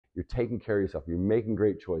You're taking care of yourself. You're making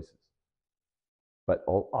great choices. But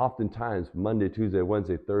oftentimes, Monday, Tuesday,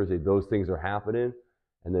 Wednesday, Thursday, those things are happening.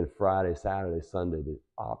 And then Friday, Saturday, Sunday, the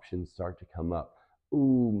options start to come up.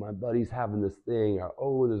 Ooh, my buddy's having this thing. Or,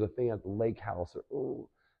 oh, there's a thing at the lake house. Or, oh,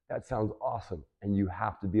 that sounds awesome. And you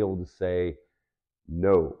have to be able to say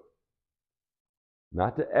no.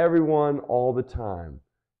 Not to everyone all the time.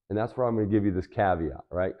 And that's where I'm going to give you this caveat,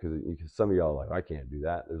 right? Because some of y'all are like, I can't do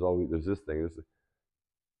that. There's this thing. There's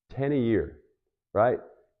 10 a year, right?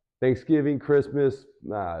 Thanksgiving, Christmas,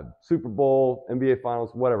 Super Bowl, NBA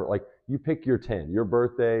Finals, whatever. Like, you pick your 10, your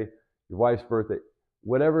birthday, your wife's birthday,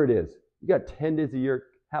 whatever it is. You got 10 days a year.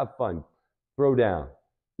 Have fun. Throw down.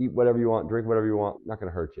 Eat whatever you want. Drink whatever you want. Not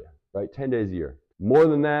going to hurt you, right? 10 days a year. More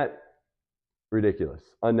than that, ridiculous,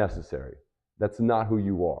 unnecessary. That's not who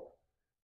you are.